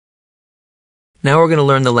Now we're going to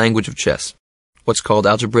learn the language of chess, what's called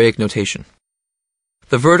algebraic notation.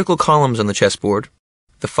 The vertical columns on the chessboard,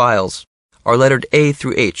 the files, are lettered A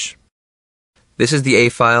through H. This is the A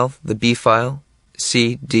file, the B file,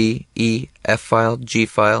 C, D, E, F file, G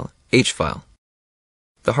file, H file.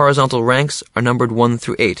 The horizontal ranks are numbered 1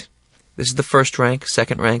 through 8. This is the first rank,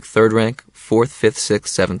 second rank, third rank, fourth, fifth,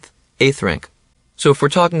 sixth, seventh, eighth rank. So if we're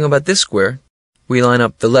talking about this square, we line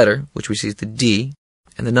up the letter, which we see is the D,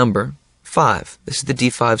 and the number 5. This is the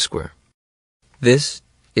D5 square. This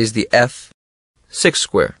is the F6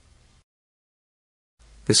 square.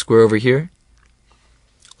 This square over here,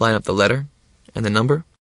 line up the letter and the number,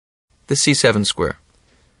 the C7 square.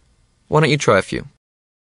 Why don't you try a few?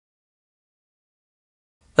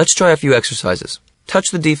 Let's try a few exercises.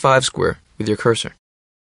 Touch the D5 square with your cursor.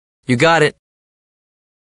 You got it.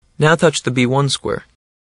 Now touch the B1 square.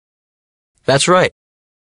 That's right.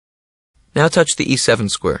 Now touch the E7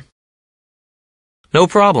 square. No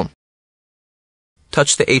problem.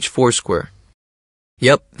 Touch the H4 square.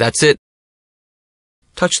 Yep, that's it.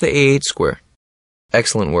 Touch the A8 square.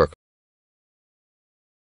 Excellent work.